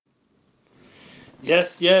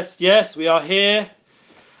Yes, yes, yes, we are here.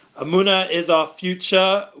 Amuna is our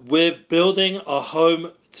future. We're building our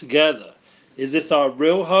home together. Is this our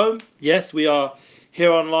real home? Yes, we are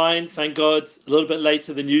here online. Thank God, a little bit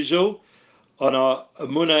later than usual. On our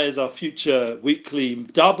Amuna is our future weekly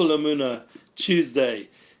double Amuna Tuesday.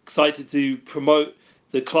 Excited to promote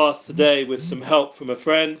the class today with some help from a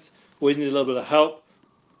friend. Always need a little bit of help.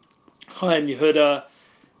 Chaim Yehuda,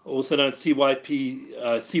 also known as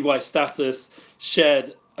CYP, CY Status,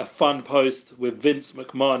 shared a fun post with Vince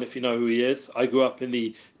McMahon, if you know who he is. I grew up in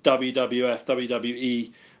the WWF,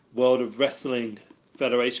 WWE World of Wrestling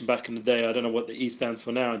Federation back in the day. I don't know what the E stands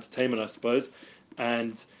for now, entertainment, I suppose.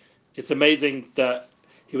 And it's amazing that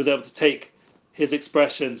he was able to take his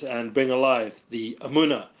expressions and bring alive the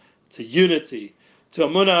Amuna to unity, to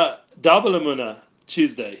Amuna, double Amuna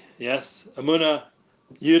Tuesday. Yes, Amuna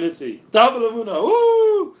unity, double Amuna.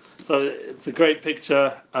 Woo! So it's a great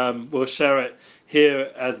picture. We'll share it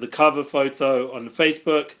here as the cover photo on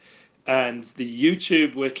Facebook and the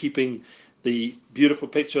YouTube. We're keeping the beautiful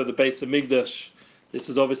picture of the base of Migdash. This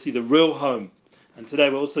is obviously the real home. And today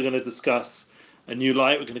we're also going to discuss a new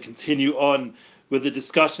light. We're going to continue on with the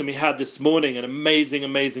discussion we had this morning. An amazing,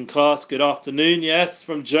 amazing class. Good afternoon. Yes,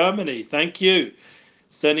 from Germany. Thank you.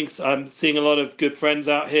 I'm seeing a lot of good friends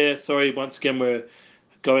out here. Sorry, once again, we're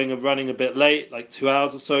going and running a bit late, like 2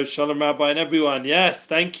 hours or so. Shalom Rabbi and everyone. Yes,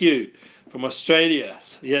 thank you from Australia.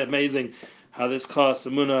 Yeah, amazing how this class,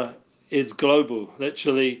 Amuna, is global,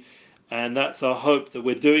 literally. And that's our hope that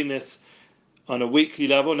we're doing this on a weekly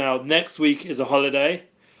level. Now, next week is a holiday,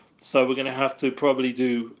 so we're going to have to probably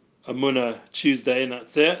do Amuna Tuesday, and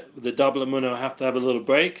that's it. With the double Amuna, I have to have a little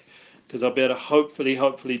break because I'll be able to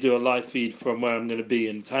hopefully do a live feed from where I'm going to be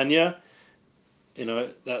in Tanya.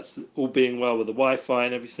 That's all being well with the Wi-Fi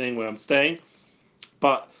and everything where I'm staying.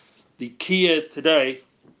 But the key is today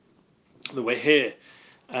that we're here,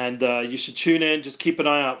 and you should tune in. Just keep an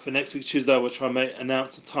eye out for next week Tuesday. We'll try and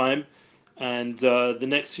announce a time, and the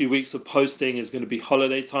next few weeks of posting is going to be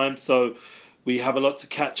holiday time, so we have a lot to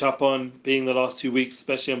catch up on. Being the last 2 weeks,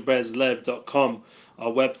 especially on breslev.com,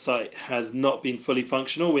 our website has not been fully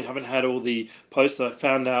functional. We haven't had all the posts. I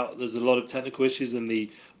found out there's a lot of technical issues in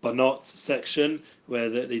the Banot section where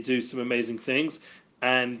they do some amazing things,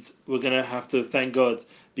 and we're going to have to, thank God,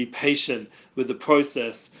 be patient with the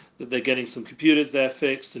process that they're getting some computers there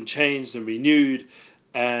fixed and changed and renewed.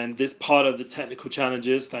 And this part of the technical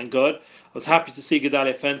challenges, thank God. I was happy to see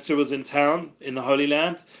Gedalia Fencer was in town in the Holy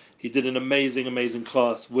Land. He did an amazing, amazing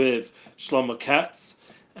class with Shlomo Katz,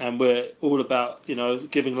 and we're all about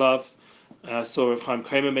giving love. I saw Chaim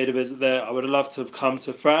Kramer made a visit there. I would have loved to have come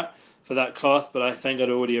to Frat for that class, but I think I'd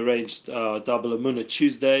already arranged double Amuna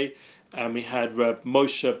Tuesday, and we had Reb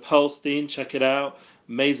Moshe Perlstein. Check it out,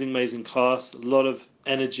 amazing, amazing class. A lot of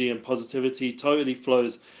energy and positivity. Totally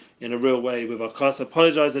flows in a real way with our class. I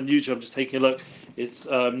apologize on YouTube. I'm just taking a look. It's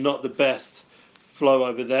not the best flow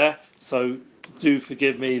over there, so do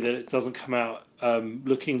forgive me that it doesn't come out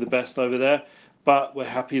looking the best over there. But we're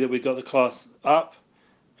happy that we got the class up,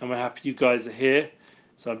 and we're happy you guys are here.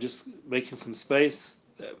 So I'm just making some space.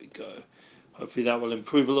 There we go. Hopefully that will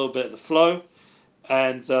improve a little bit the flow.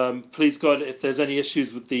 And please God, if there's any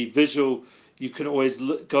issues with the visual, you can always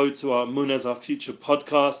go to our Munez Our Future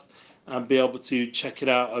podcast and be able to check it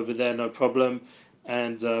out over there, no problem.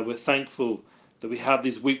 And we're thankful that we have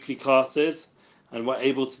these weekly classes and we're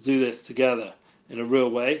able to do this together in a real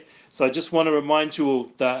way. So I just want to remind you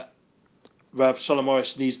all that Rav Shalom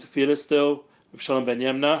Orish needs to feel it still. Rav Shalom Ben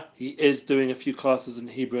Yemna, he is doing a few classes in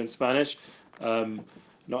Hebrew and Spanish. Um,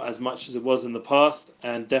 not as much as it was in the past,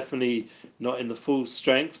 and definitely not in the full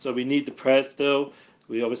strength. So we need the prayer still.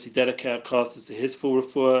 We obviously dedicate our classes to his full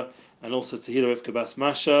refuah, and also to Hila Rivka Bas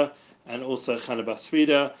Masha, and also Chana Bas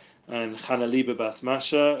Frida, and Chana Liba Bas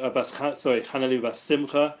Masha, Chana Liba Bas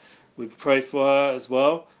Simcha. We pray for her as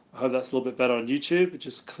well. I hope that's a little bit better on YouTube.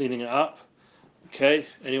 Just cleaning it up. Okay,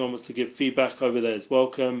 anyone wants to give feedback over there is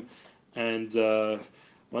welcome. And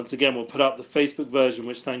once again, we'll put up the Facebook version,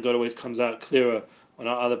 which thank God always comes out clearer on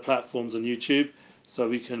our other platforms on YouTube, so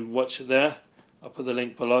we can watch it there. I'll put the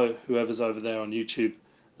link below, whoever's over there on YouTube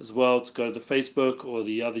as well, to go to the Facebook or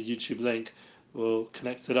the other YouTube link. We'll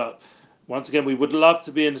connect it up. Once again, we would love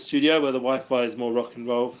to be in the studio where the Wi-Fi is more rock and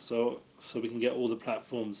roll, so we can get all the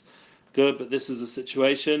platforms good, but this is a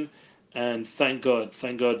situation, and thank God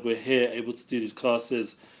we're here able to do these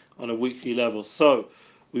classes on a weekly level. So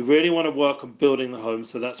we really want to work on building the home,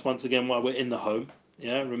 so that's once again why we're in the home.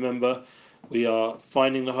 Yeah, remember, we are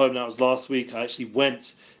finding the home. That was last week. I actually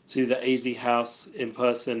went to the AZ house in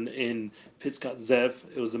person in Piskat Zev.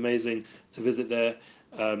 It was amazing to visit there,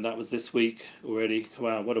 That was this week already.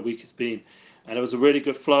 Wow, what a week it's been! And it was a really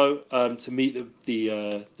good flow to meet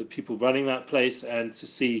the people running that place and to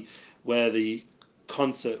see where the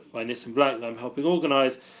concert by Nissan Black that I'm helping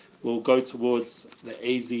organise will go towards the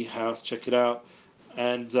AZ house. Check it out.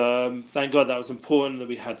 And thank God that was important that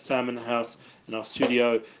we had Sam in the house in our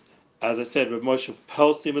studio. As I said, Rav Moshe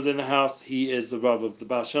Pelstein was in the house. He is the Rav of the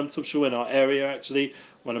Baal Shem Tov Shul in our area, actually,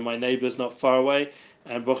 one of my neighbors not far away.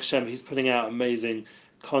 And Baruch Hashem, he's putting out amazing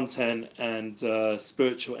content and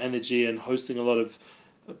spiritual energy and hosting a lot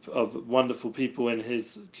of wonderful people in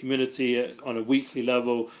his community on a weekly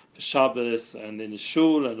level for Shabbos and in his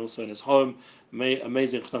shul and also in his home.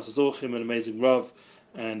 Amazing Chnas Zorchim, an amazing Rav.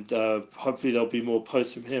 And hopefully there'll be more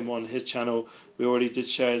posts from him on his channel. We already did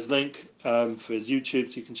share his link for his YouTube,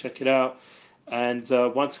 so you can check it out. And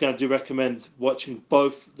once again, I do recommend watching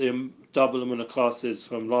both the double Amuna classes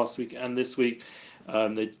from last week and this week.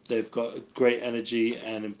 They've got great energy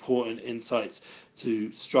and important insights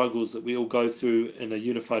to struggles that we all go through in a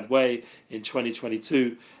unified way in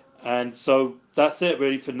 2022. And so that's it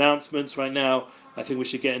really for announcements right now. I think we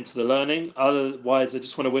should get into the learning. Otherwise, I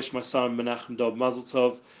just want to wish my son Menachem Dov Mazel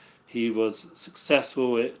Tov. He was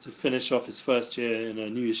successful to finish off his first year in a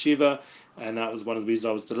new yeshiva, and that was one of the reasons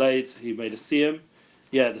I was delayed. He made a siyum.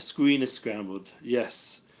 Yeah, the screen is scrambled.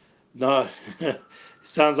 Yes. No. It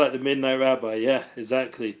sounds like the Midnight Rabbi. Yeah,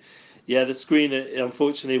 exactly. Yeah, the screen,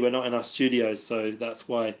 unfortunately, we're not in our studio, so that's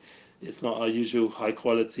why it's not our usual high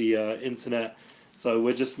quality internet. So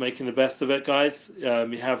we're just making the best of it, guys.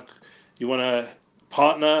 You want to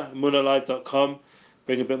partner, munalive.com,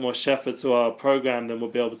 bring a bit more shefa to our program, then we'll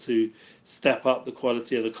be able to step up the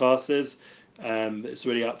quality of the classes. It's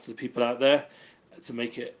really up to the people out there to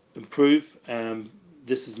make it improve.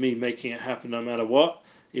 This is me making it happen no matter what,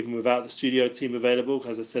 even without the studio team available,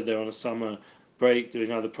 because as I said, they're on a summer break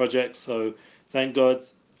doing other projects. So thank God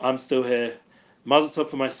I'm still here. Mazel tov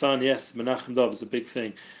for my son. Yes, Menachem Dov is a big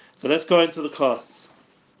thing. So let's go into the class.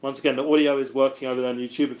 Once again, the audio is working over there on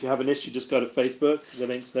YouTube. If you have an issue, just go to Facebook. The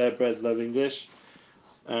link's there, Breslov English.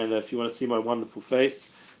 And if you want to see my wonderful face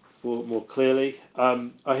more clearly.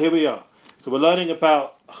 Here we are. So we're learning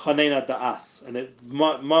about Chanena Da'as. And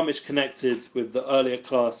mamish connected with the earlier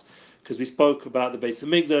class because we spoke about the Beis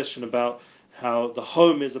Hamikdash and about how the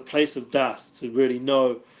home is a place of das, to really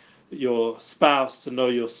know your spouse, to know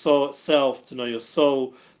your self, to know your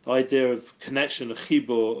soul, the idea of connection, a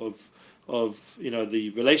chibur, of the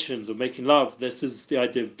relations of making love. This is the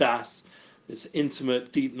idea of das, this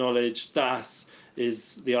intimate, deep knowledge. Das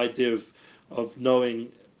is the idea of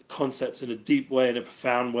knowing concepts in a deep way, in a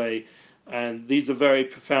profound way. And these are very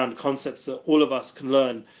profound concepts that all of us can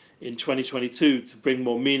learn in 2022 to bring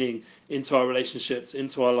more meaning into our relationships,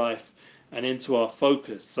 into our life, and into our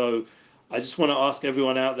focus. So I just want to ask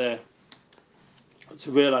everyone out there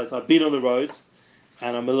to realize I've been on the road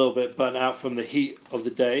and I'm a little bit burnt out from the heat of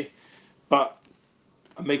the day, but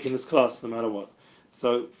I'm making this class no matter what.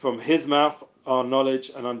 So from his mouth are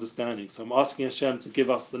knowledge and understanding. So I'm asking Hashem to give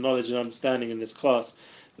us the knowledge and understanding in this class,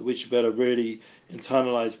 that we should better really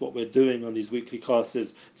internalize what we're doing on these weekly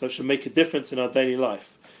classes, so it should make a difference in our daily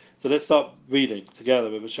life. So let's start reading together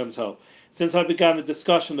with Hashem's help. Since I began the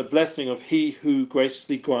discussion, the blessing of He who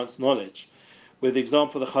graciously grants knowledge, with the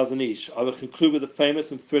example of the Chazon Ish, I will conclude with a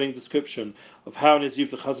famous and thrilling description of how in his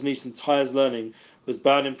youth the Chazon Ish's entire learning was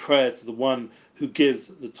bound in prayer to the one who gives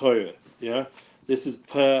the Torah. Yeah, this is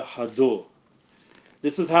Per Hador.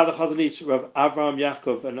 This was how the Chazon Ish, Rav Avraham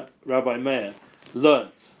Yaakov, and Rabbi Meir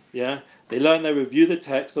learnt. Yeah, they learned. They review the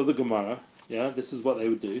text of the Gemara. Yeah, this is what they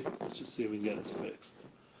would do. Let's just see if we can get this fixed.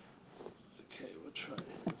 Okay, let's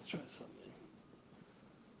try something.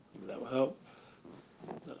 Maybe that will help.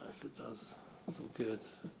 I don't know if it does. It's all good.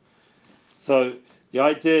 So the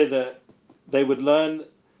idea that they would learn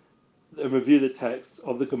and review the text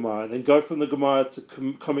of the Gemara, then go from the Gemara to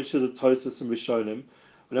comment to the Tosfos and Rishonim.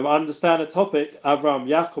 When they understand a topic, Avraham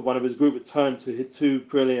Yaakov, one of his group, would turn to his two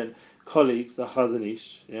brilliant colleagues, the Chazon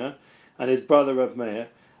Ish, yeah, and his brother Rav Meir,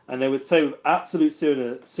 and they would say with absolute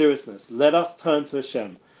seriousness, let us turn to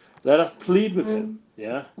Hashem. Let us plead with Him,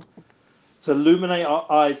 yeah, to illuminate our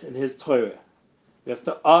eyes in His Torah. We have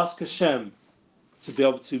to ask Hashem to be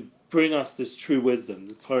able to bring us this true wisdom,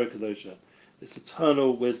 the Torah Kedosha, this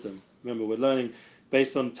eternal wisdom. Remember, we're learning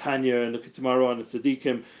based on Tanya and the Gemara and the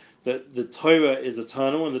Tzaddikim that the Torah is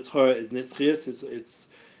eternal and the Torah is nitzchias. It's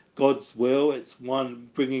God's will. It's one,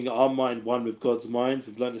 bringing our mind one with God's mind.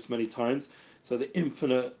 We've learned this many times. So the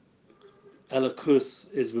infinite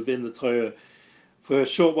Elokus is within the Torah. For a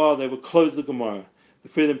short while, they would close the Gemara. The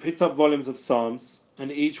three of them picked up volumes of Psalms,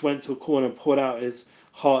 and each went to a corner and poured out his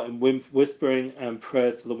heart in whispering and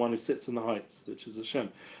prayer to the one who sits in the heights, which is Hashem.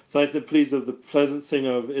 Cite the pleas of the pleasant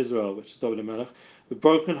singer of Israel, which is David Melech, with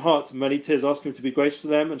broken hearts and many tears, ask him to be gracious to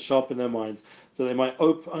them and sharpen their minds, so they might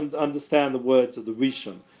understand the words of the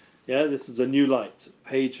Rishon. Yeah, this is a new light,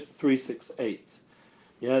 page 368.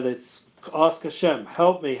 Yeah, they ask Hashem,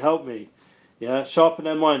 help me, help me. Yeah, sharpen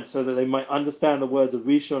their minds so that they might understand the words of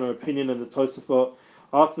Rishon or opinion and the Tosafot.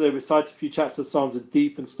 After they recite a few chapters of Psalms of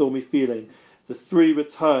deep and stormy feeling, the three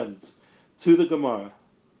returned to the Gemara,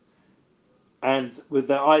 and with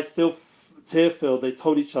their eyes still tear-filled, they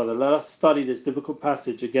told each other, let us study this difficult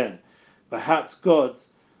passage again. Perhaps God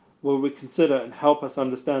will reconsider and help us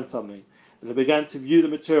understand something. And they began to view the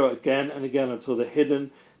material again and again until the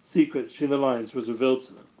hidden secret between the lines was revealed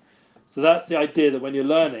to them. So that's the idea, that when you're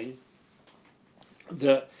learning,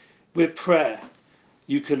 that with prayer,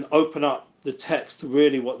 you can open up the text to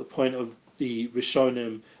really what the point of the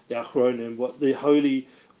Rishonim, the Achronim, what the holy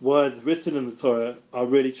words written in the Torah are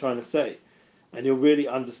really trying to say. And you'll really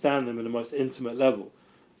understand them in the most intimate level.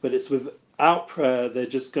 But it's without prayer, they're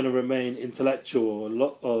just going to remain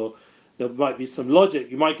intellectual, or there might be some logic.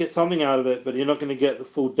 You might get something out of it, but you're not going to get the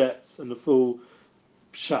full depths and the full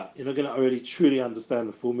pshat. You're not going to really truly understand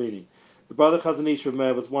the full meaning. The brother Chazon Ish of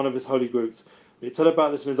Meir was one of his holy groups. When he told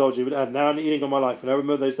about this in his old age, he would add, now in the eating of my life, and I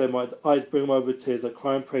remember those days, my eyes brim over with tears. I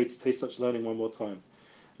cry and pray to taste such learning one more time.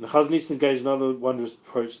 And the Chazon Ish engaged in another wondrous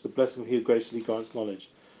approach, the blessing he graciously grants knowledge.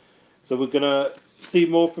 So we're going to see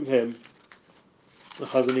more from him, the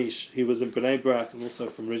Chazon Ish. He was in Bnei Brak and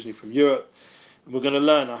also originally from Europe. And we're going to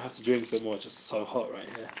learn. I have to drink a bit more. It's just so hot right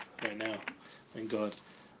here, right now. Thank God.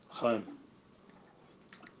 Chaim.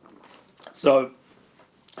 So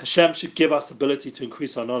Hashem should give us ability to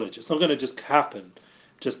increase our knowledge. It's not going to just happen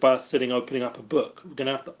just by us sitting opening up a book. We're going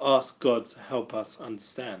to have to ask God to help us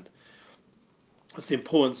understand. That's the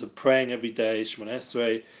importance of praying every day, Shemona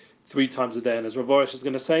Esrei, 3 times a day. And as Rav Arush is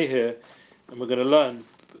going to say here, and we're going to learn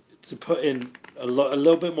to put in a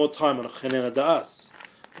little bit more time on a Chenena Da'as,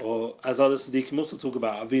 or as other Siddiqim also talk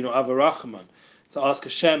about, Avinu Avarachman, to ask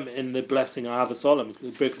Hashem in the blessing Ahavas Olam,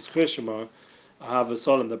 the Birkas Kriyas Ahavas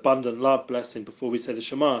Olam, the abundant love blessing before we say the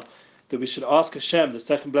Shema, that we should ask Hashem, the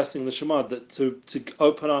second blessing of the Shema, that to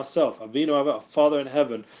open ourselves, Avinu Avar, our Father in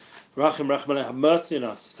heaven, Rachim Rachman, have mercy on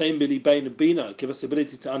us, same Bili Bein and Bina, give us the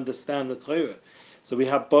ability to understand the Torah. So we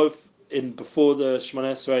have both in before the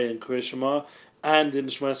Shemona Esrei and Kriya Shema, and in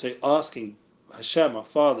the Shemona Esrei asking Hashem, our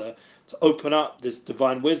Father, to open up this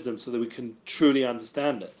divine wisdom so that we can truly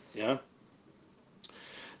understand it. Yeah.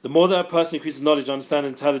 The more that a person increases knowledge,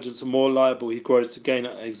 understanding, intelligence, the more liable he grows to gain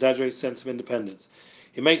an exaggerated sense of independence.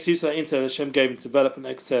 He makes use of that intellect Hashem gave him to develop an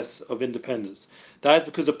excess of independence. That is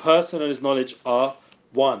because a person and his knowledge are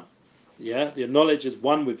one. Yeah, your knowledge is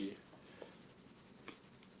one with you.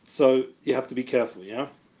 So you have to be careful. Yeah.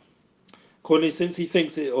 Accordingly, since he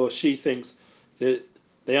thinks it or she thinks that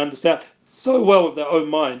they understand so well with their own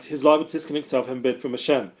mind, his liable to disconnect himself and bid from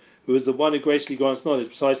Hashem, who is the one who graciously grants knowledge,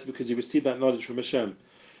 precisely because he received that knowledge from Hashem.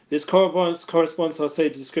 This corresponds to our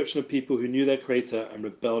sage description of people who knew their Creator and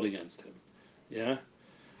rebelled against Him. Yeah.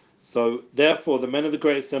 So therefore, the men of the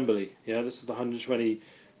Great Assembly. Yeah, this is the 120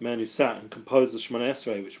 men who sat and composed the Shemona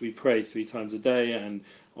Esrei, which we pray 3 times a day, and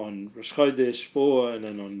on Rosh Chodesh 4, and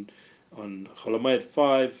then on Chol Hamoed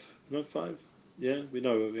 5. No, 5. Yeah, we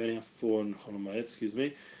know we only have 4 on Chol Hamoed. Excuse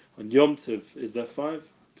me. On Yom Tov, is there 5?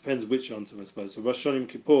 Depends which Yom Tov, I suppose. So Rosh Hashanah, Yom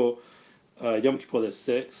Kippur, Yom Kippur there's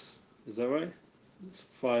 6. Is that right? It's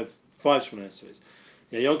 5 Shemona Esreis.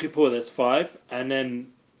 Yeah, Yom Kippur there's 5, and then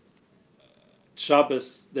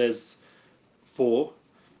Shabbos there's 4.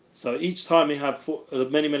 So each time we have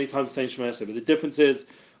many times the same Shemona Esrei. But the difference is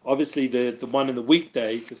obviously the one in the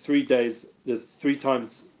weekday, the 3 days, the 3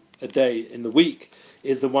 times a day in the week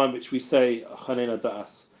is the one which we say Chanena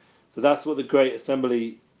Da'as. So that's what the Great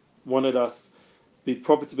Assembly wanted us be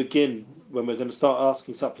proper to begin when we're going to start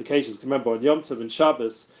asking supplications. Remember on Yom Tov and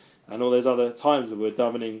Shabbos and all those other times that we're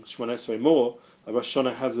davening Shemona Esrei more, Rosh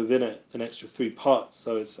Hashanah has within it an extra 3 parts,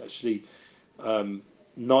 so it's actually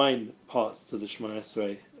 9 parts to the Shemona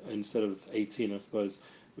Esrei instead of 18, I suppose.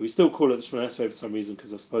 We still call it the Shemona Esrei for some reason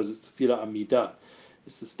because I suppose it's Tefillah Amidah.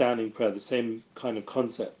 It's the standing prayer, the same kind of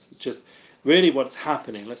concept. It's just really what's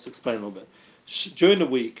happening. Let's explain a little bit. During the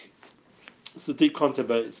week, it's a deep concept,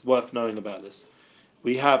 but it's worth knowing about this.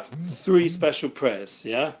 We have 3 special prayers,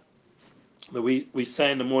 yeah, that we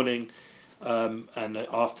say in the morning and the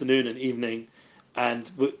afternoon and evening. And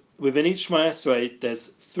within each Shemona Esrei, there's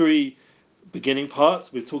 3 beginning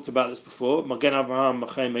parts. We've talked about this before. Magen Avraham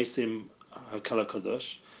Machei Mesim HaKala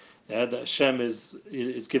Kadosh. Yeah, that Hashem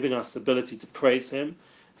is giving us the ability to praise Him,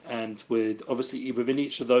 and with obviously within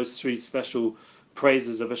each of those 3 special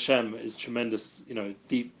praises of Hashem is tremendous,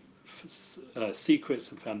 deep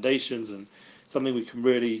secrets and foundations, and something we can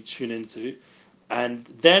really tune into. And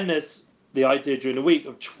then there's the idea during the week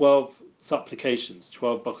of 12 supplications,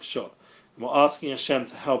 12 bakashot. And we're asking Hashem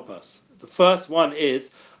to help us. The first one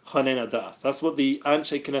is Chanen Adas. That's what the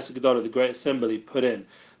Anshe Knesset Gedolah, the Great Assembly, put in.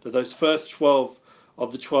 That those first 12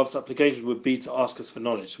 of the 12 supplications would be to ask us for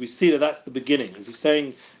knowledge. We see that that's the beginning. As he's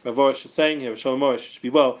saying, Rav Orish is saying here, Shalom Orish, should be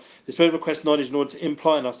well, the Spirit requests knowledge in order to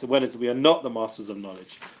imply in us awareness that we are not the masters of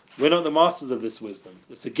knowledge. We're not the masters of this wisdom.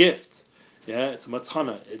 It's a gift. Yeah, it's a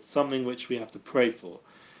matana. It's something which we have to pray for.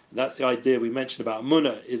 And that's the idea we mentioned about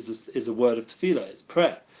Amunah is a word of tefillah. It's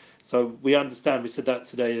prayer. So we understand. We said that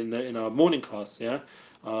today in our morning class. Yeah,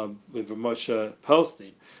 with Moshe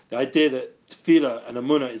Perlstein. The idea that tefillah and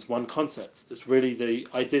Amunah is one concept. It's really the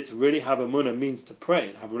idea to really have Amunah means to pray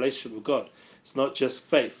and have a relationship with God. It's not just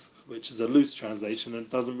faith, which is a loose translation and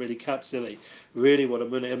doesn't really encapsulate really what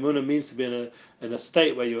Amunah means to be in a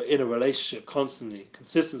state where you're in a relationship constantly,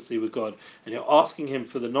 consistently with God, and you're asking Him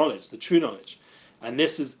for the knowledge, the true knowledge. And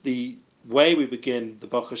this is the way we begin the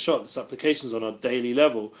bakashot, the supplications on our daily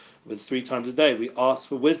level, with 3 times a day. We ask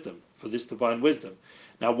for wisdom, for this divine wisdom.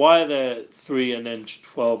 Now, why are there 3 and then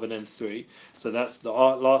 12 and then 3? So that's the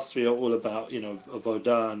last 3 are all about,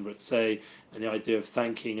 avodah and ritzei, and the idea of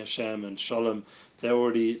thanking Hashem and shalom. They're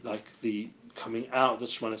already like the coming out of the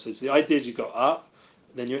Shemana. So the idea is you go up,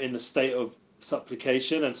 then you're in the state of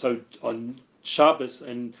supplication, and so on Shabbos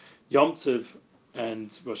and Yom Tov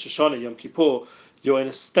and Rosh Hashanah, Yom Kippur, you're in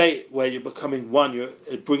a state where you're becoming one. You're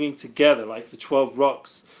bringing together like the 12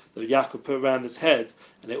 rocks that Yaakov put around his head,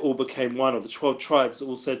 and they all became one. Or the 12 tribes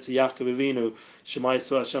all said to Yaakov Avinu, Shema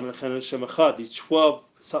Yisrael Hashem Elokeinu Hashem Echad. These 12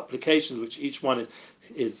 supplications, which each one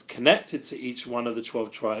is connected to each one of the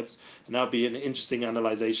 12 tribes, and that'll be an interesting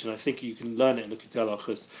analyzation. I think you can learn it in the Likutei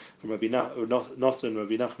Halachos from Rabbi Nosson,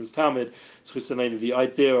 Rabbi Nachman's Talmud. The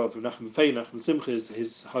idea of Nachman Fei, Nachman Simcha,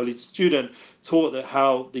 his holy student, taught that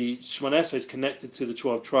how the Shemona Esrei is connected to the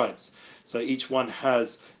 12 tribes. So each one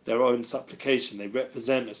has their own supplication. They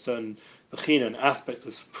represent a certain bechina, an aspect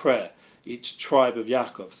of prayer, each tribe of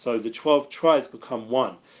Yaakov. So the 12 tribes become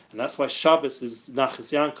one. And that's why Shabbos is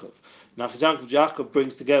Nachas Yaakov. Nachas Yaakov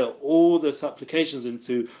brings together all the supplications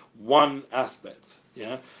into one aspect.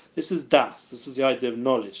 Yeah, this is das. This is the idea of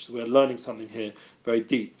knowledge. So we're learning something here very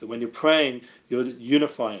deep. That when you're praying, you're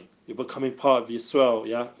unifying. You're becoming part of Yisrael.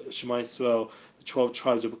 Yeah, Shema Yisrael. The 12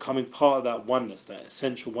 tribes are becoming part of that oneness, that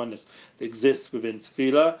essential oneness that exists within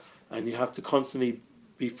Tefillah, and you have to constantly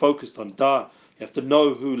be focused on Da. You have to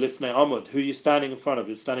know who Lifnei Amud, who you're standing in front of.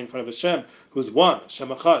 You're standing in front of Hashem, who's one, Hashem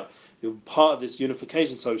Echad. You're part of this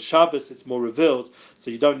unification. So Shabbos, it's more revealed, so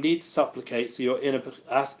you don't need to supplicate, so you're in an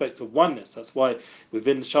aspect of oneness. That's why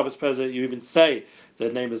within the Shabbos prayer, you even say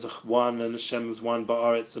the name is one and Hashem is one,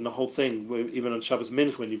 Ba'aretz, and the whole thing, even on Shabbos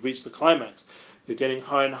Mincha, when you've reached the climax, you're getting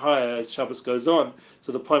higher and higher as Shabbos goes on,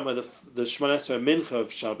 to the point where the Shemona Esrei Mincha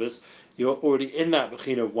of Shabbos, you're already in that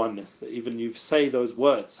bechina of oneness, that even you say those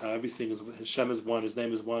words, how everything is, Hashem is one, His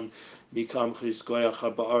name is one, Mikam Chis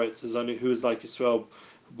Goyach Ba'aretz, there's only who is like Israel,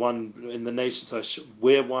 one in the nation, so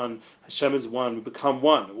we're one, Hashem is one, we become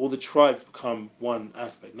one, all the tribes become one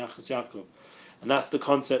aspect, Nachas Yaakov. And that's the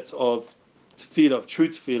concept of tefillah, of true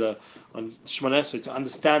tefillah on Shemona Esrei, to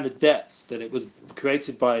understand the depths, that it was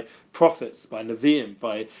created by prophets, by Nevi'im,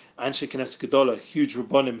 by Anshe Knesset Gedolah, huge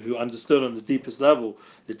Rabbonim who understood on the deepest level,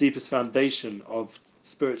 the deepest foundation of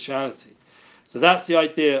spirituality. So that's the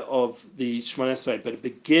idea of the Shemona Esrei, but it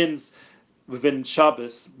begins within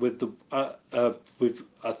Shabbos with the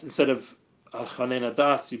instead of Chanen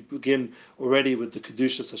Adas, you begin already with the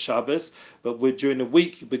Kedushas of Shabbos, but during the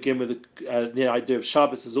week you begin with the idea of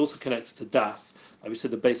Shabbos is also connected to Das. Like we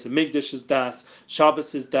said, the base of Migdash is Das,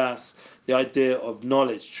 Shabbos is Das, the idea of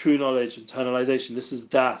knowledge, true knowledge, internalization, this is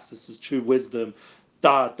Das, this is true wisdom.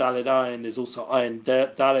 Daled Ayin is also Ayin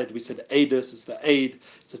Daled. We said Eidus is the aid,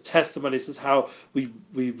 it's the testimony. This is how we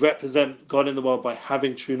represent God in the world, by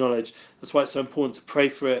having true knowledge. That's why it's so important to pray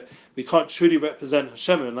for it. We can't truly represent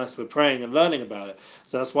Hashem unless we're praying and learning about it.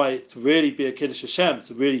 So that's why to really be a Kiddush Hashem,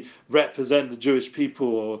 to really represent the Jewish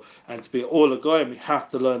people, and to be all a goyim, we have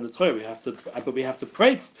to learn the Torah. But we have to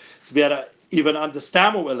pray to be able to even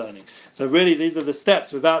understand what we're learning. So really, these are the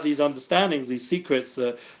steps. Without these understandings, these secrets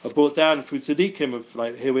are brought down through tzaddikim. Of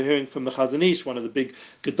like here, we're hearing from the Chazon Ish, one of the big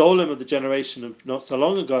gedolim of the generation of not so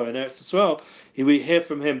long ago in Eretz Yisrael. We hear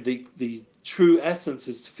from him the true essence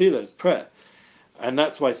is tefillah, is prayer, and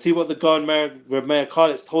that's why. See what the Gaon Reb Meir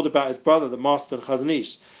Kalitz told about his brother, the master of Chazon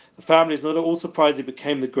Ish. The family is not at all surprised he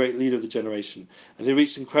became the great leader of the generation, and he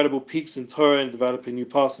reached incredible peaks in Torah and developing new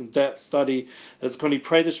paths in depth study. As when he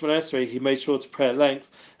prayed the Shemona Esrei, he made sure to pray at length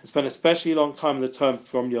and spent especially long time in the term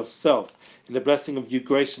 "from yourself" in the blessing of "you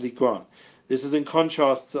graciously grant." This is in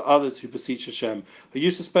contrast to others who beseech Hashem, who are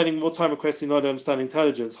used to spending more time requesting knowledge, understanding,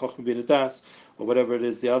 intelligence, Chochmah Bina Das, or whatever it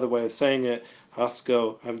is, the other way of saying it,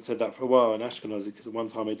 Haskell. I haven't said that for a while, and Ashkenazi, because at one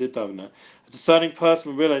time I did daven that. A discerning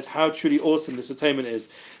person will realize how truly awesome this attainment is.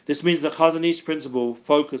 This means that Chazon Ish's principal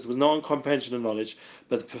focus was not on comprehension of knowledge,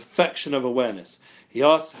 but the perfection of awareness. He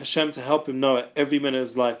asked Hashem to help him know at every minute of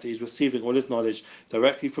his life that he's receiving all his knowledge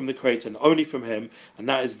directly from the Creator and only from Him, and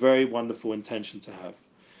that is a very wonderful intention to have.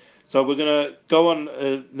 So we're going to go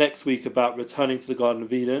on next week about returning to the Garden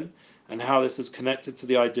of Eden and how this is connected to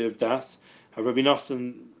the idea of Das. Rabbi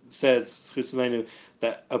Nosson says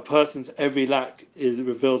that a person's every lack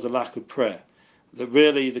reveals a lack of prayer. That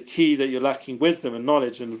really the key that you're lacking wisdom and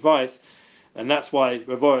knowledge and advice, and that's why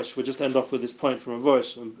Rav Arush, we'll just end off with this point from Rav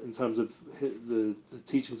Arush in terms of the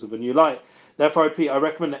teachings of A New Light. Therefore, I repeat, I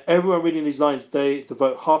recommend that everyone reading these lines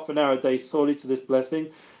devote half an hour a day solely to this blessing,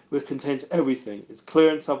 which contains everything. It's clear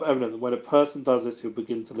and self-evident that when a person does this, he'll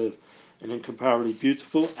begin to live an incomparably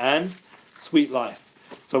beautiful and sweet life.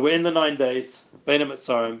 So we're in the 9 days, Bein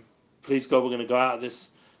HaMetzarim. Please God, we're going to go out of this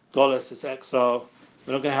Golus, this exile.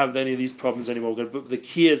 We're not going to have any of these problems anymore. But the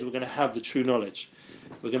key is we're going to have the true knowledge.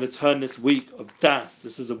 We're going to turn this week of Das.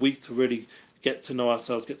 This is a week to really get to know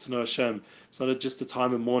ourselves, get to know Hashem. It's not just a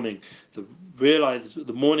time of mourning. To realize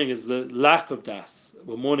the mourning is the lack of Das.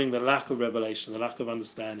 We're mourning the lack of revelation, the lack of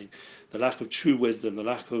understanding, the lack of true wisdom, the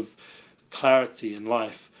lack of clarity in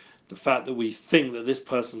life. The fact that we think that this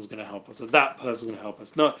person is going to help us, or that person is going to help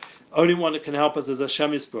us. No, only one that can help us is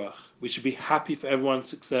Hashem Yisbarach. We should be happy for everyone's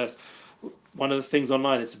success. One of the things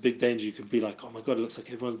online, it's a big danger. You can be like, oh my God, it looks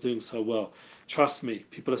like everyone's doing so well. Trust me,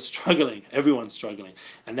 people are struggling. Everyone's struggling.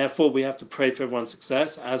 And therefore, we have to pray for everyone's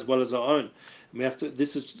success as well as our own. And we have to.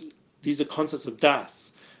 These are concepts of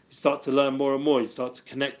Das. You start to learn more and more. You start to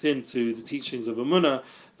connect into the teachings of Amunah.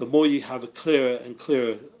 The more you have a clearer and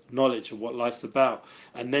clearer knowledge of what life's about,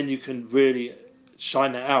 and then you can really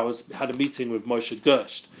shine that out. I had a meeting with Moshe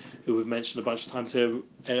Gersht, who we've mentioned a bunch of times here.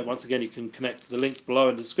 And once again, you can connect to the links below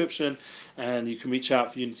in the description, and you can reach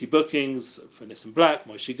out for Unity bookings for Nissan Black,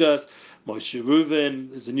 Moshe Gersht, Moshe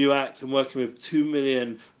Reuven. There's a new act. I'm working with 2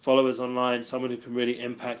 million followers online, someone who can really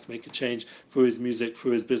impact, make a change through his music,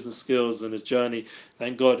 through his business skills and his journey.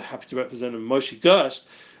 Thank God, happy to represent him. Moshe Gersht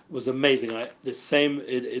was amazing.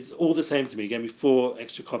 It's all the same to me. He gave me 4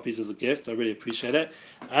 extra copies as a gift. I really appreciate it.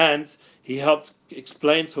 And he helped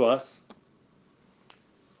explain to us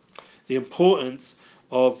the importance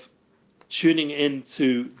of tuning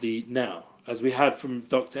into the now, as we had from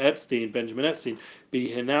Dr. Epstein, Benjamin Epstein, be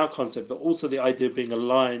here now concept, but also the idea of being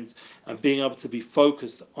aligned and being able to be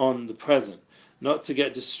focused on the present, not to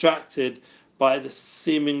get distracted by the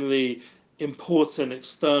seemingly important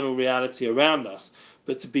external reality around us,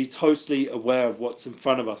 but to be totally aware of what's in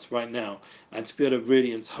front of us right now and to be able to really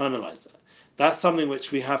internalize that. That's something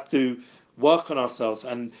which we have to work on ourselves.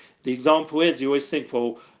 And the example is, you always think,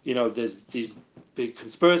 well, there's these big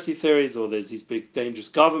conspiracy theories, or there's these big dangerous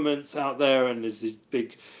governments out there, and there's these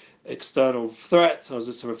big external threats. I was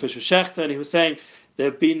listening to Fisher Schechter, and he was saying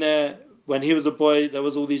they've been there when he was a boy. There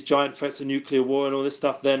was all these giant threats of nuclear war and all this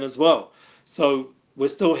stuff then as well. So we're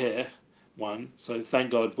still here, one. So thank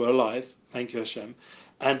God we're alive. Thank you, Hashem.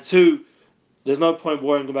 And 2, there's no point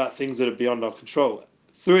worrying about things that are beyond our control.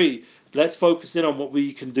 3, let's focus in on what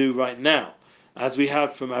we can do right now. As we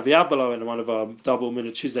have from Avi Abelo in one of our Double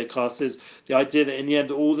Minute Tuesday classes, the idea that in the end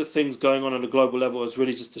all the things going on a global level is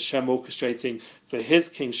really just Hashem orchestrating for His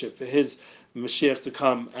kingship, for His Mashiach to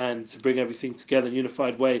come and to bring everything together in a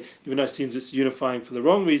unified way. Even though it seems it's unifying for the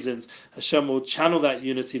wrong reasons, Hashem will channel that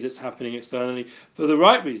unity that's happening externally for the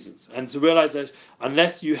right reasons. And to realize that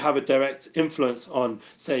unless you have a direct influence on,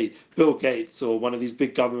 say, Bill Gates or one of these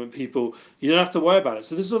big government people, you don't have to worry about it.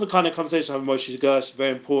 So this is all the kind of conversation I have with Moshe Gersht,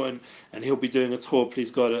 very important, and he'll be doing a tour,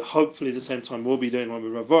 please God, hopefully at the same time we'll be doing one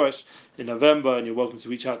with Rav Arush in November, and you're welcome to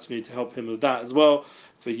reach out to me to help him with that as well,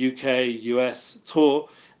 for UK, US tour,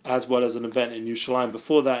 as well as an event in Yerushalayim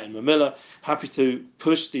before that in Mamilla. Happy to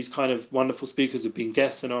push these kind of wonderful speakers who've been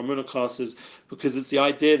guests in our Amunah classes, because it's the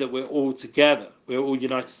idea that we're all together, we're all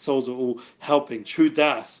united souls, we're all helping. True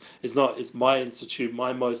Das is not, it's my institute,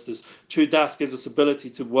 my mosters. True Das gives us ability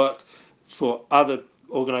to work for other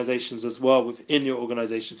organizations as well within your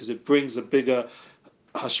organization, because it brings a bigger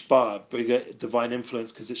hashpah, bigger divine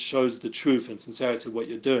influence, because it shows the truth and sincerity of what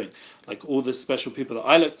you're doing. Like all the special people that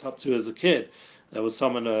I looked up to as a kid. There was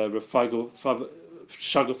someone,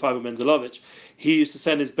 Shugga Feiber Mendelovich, he used to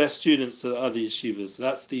send his best students to the other yeshivas. So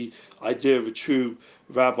that's the idea of a true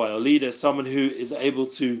rabbi or leader, someone who is able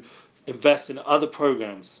to invest in other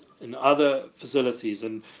programs, in other facilities.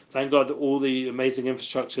 And thank God all the amazing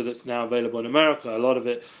infrastructure that's now available in America, a lot of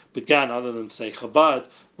it began, other than say Chabad,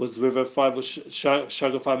 was River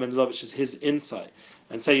Shugga Feiber Mendelovich's his insight.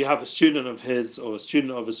 And say you have a student of his, or a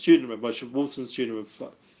student of a student, Rabbi Moshe Wilson's student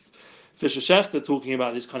of Fisher Schechter, talking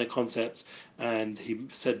about these kind of concepts, and he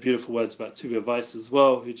said beautiful words about Tuvia Weiss as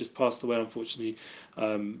well, who just passed away, unfortunately.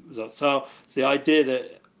 So the idea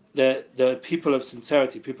that the people of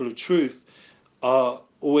sincerity, people of truth, are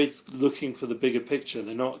always looking for the bigger picture.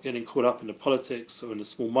 They're not getting caught up in the politics or in the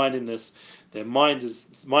small-mindedness. Their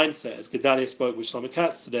mindset, as Gedalia spoke with Shlomo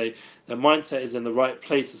Katz today, their mindset is in the right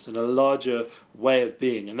place. It's in a larger way of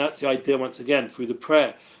being. And that's the idea, once again, through the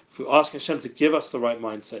prayer, through asking Hashem to give us the right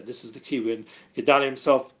mindset. This is the key. When Gedalia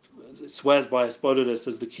himself swears by Espodidus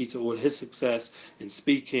as the key to all his success in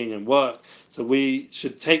speaking and work. So we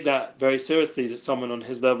should take that very seriously, that someone on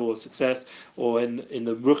his level of success, or in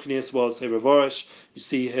the Ruchnius world, say Rav Arush, you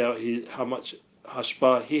see how much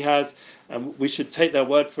hashpah he has, and we should take their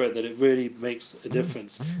word for it, that it really makes a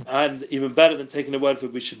difference. And even better than taking the word for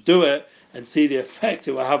it, we should do it and see the effect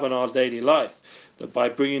it will have on our daily life. That by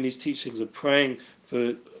bringing these teachings and praying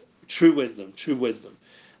for true wisdom,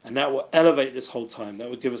 and that will elevate this whole time. That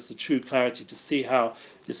will give us the true clarity to see how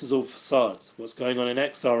this is all facades. What's going on in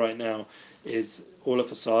exile right now is all a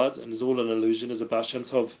facade and is all an illusion. As a Baal Shem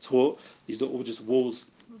Tov taught, these are all just walls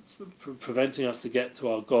preventing us to get to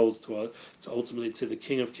our goals, to ultimately to the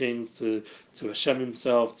King of Kings, to Hashem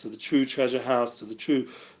Himself, to the true treasure house, to the true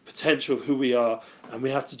potential of who we are. And we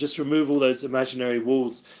have to just remove all those imaginary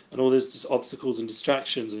walls and all those just obstacles and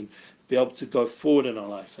distractions, and be able to go forward in our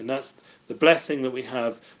life. And that's the blessing that we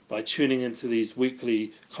have by tuning into these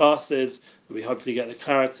weekly classes. We hopefully get the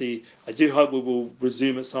clarity. I do hope we will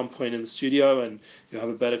resume at some point in the studio and you'll have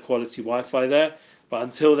a better quality Wi-Fi there. But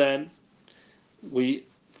until then, we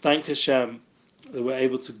thank Hashem that we're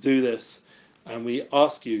able to do this. And we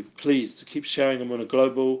ask you, please, to keep sharing them on a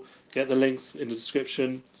global. Get the links in the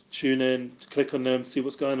description. Tune in, click on them, see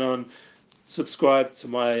what's going on. Subscribe to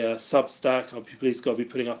my Substack. I'll be pleased to be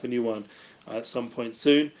putting up a new one at some point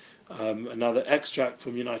soon. Another extract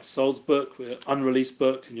from United Souls book, an unreleased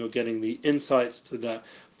book, and you're getting the insights to that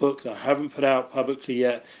book that I haven't put out publicly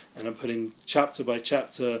yet, and I'm putting chapter by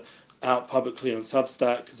chapter out publicly on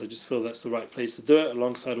Substack, because I just feel that's the right place to do it,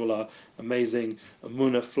 alongside all our amazing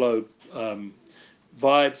Amunah Flow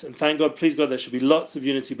vibes. And thank God, please God, there should be lots of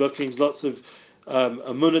Unity bookings, lots of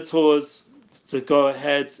Amunah tours to go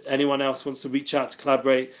ahead. Anyone else wants to reach out to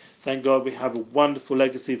collaborate, thank God we have a wonderful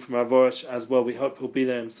legacy from Rav Arush as well. We hope he'll be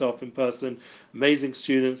there himself in person. Amazing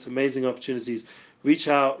students, amazing opportunities. Reach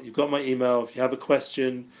out. You've got my email. If you have a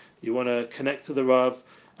question, you want to connect to the Rav.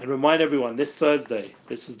 And remind everyone, this Thursday,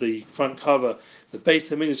 this is the front cover, the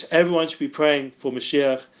base of English. Everyone should be praying for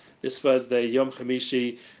Mashiach this Thursday, Yom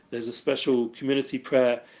Chamishi. There's a special community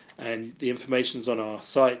prayer, and the information's on our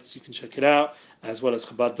sites. You can check it out, as well as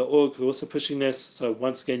Chabad.org, who are also pushing this. So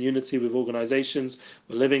once again, unity with organizations,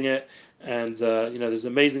 we're living it. And there's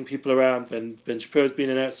amazing people around. Ben Shapiro's been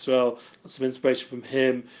in Israel, lots of inspiration from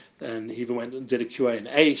him. And he even went and did a QA in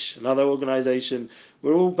Aish, another organization.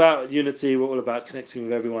 We're all about unity, we're all about connecting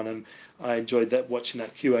with everyone. And I enjoyed that, watching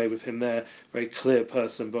that QA with him there. Very clear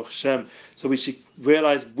person, Baruch Hashem. So we should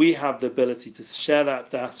realize we have the ability to share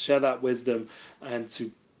that das, share that wisdom, and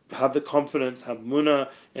to have the confidence, have munah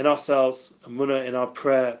in ourselves, munah in our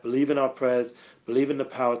prayer, believe in our prayers, believe in the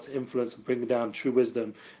power to influence and bring down true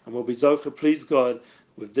wisdom. And we'll be zocha, please God,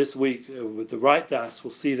 with this week, with the right das.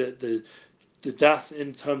 We'll see that the das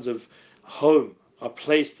in terms of home, a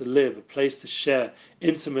place to live, a place to share,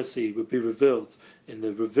 intimacy would be revealed in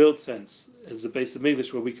the revealed sense as a base of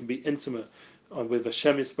English, where we can be intimate with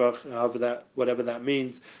Hashem Yisbarach, whatever that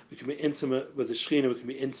means. We can be intimate with the Shekhinah, we can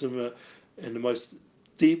be intimate in the most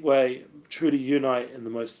deep way, truly unite in the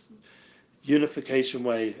most unification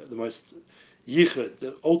way, the most yichud,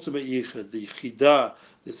 the ultimate yichud, the yichidah,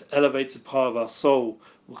 this elevated part of our soul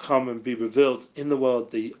will come and be revealed in the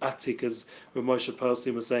world. The Atik, as Rav Moshe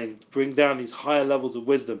Pearlstein was saying, bring down these higher levels of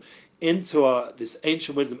wisdom into this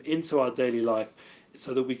ancient wisdom into our daily life,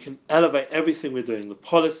 so that we can elevate everything we're doing, the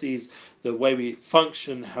policies, the way we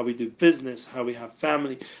function, how we do business, how we have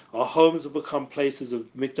family. Our homes will become places of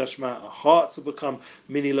Mikdash Ma'at. Our hearts will become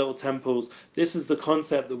mini little temples. This is the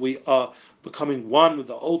concept that we are becoming one with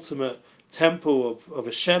the ultimate temple of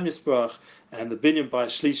Hashem Yisbarach, and the binyan by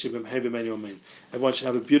Shlishi b'mhei b'mei yomin. Everyone should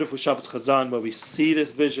have a beautiful Shabbos Chazan where we see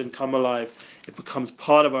this vision come alive. It becomes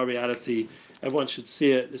part of our reality, Everyone should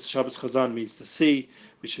see it. This Shabbos Chazan means to see.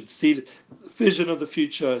 We should see the vision of the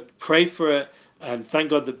future, pray for it, and thank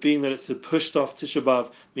God that being that it's pushed off Tisha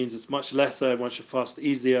B'Av means it's much lesser. Everyone should fast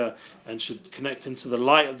easier and should connect into the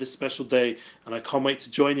light of this special day. And I can't wait to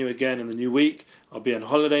join you again in the new week. I'll be in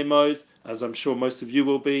holiday mode, as I'm sure most of you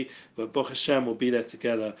will be, but Baruch Hashem will be there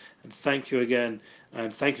together. And thank you again,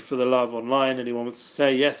 and thank you for the love online. Anyone wants to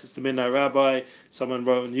say, yes, it's the Midnight Rabbi. Someone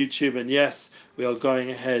wrote on YouTube, and yes, we are going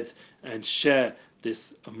ahead and share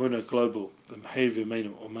this Amunah Global. B'mheir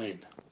v'meinu, Amen.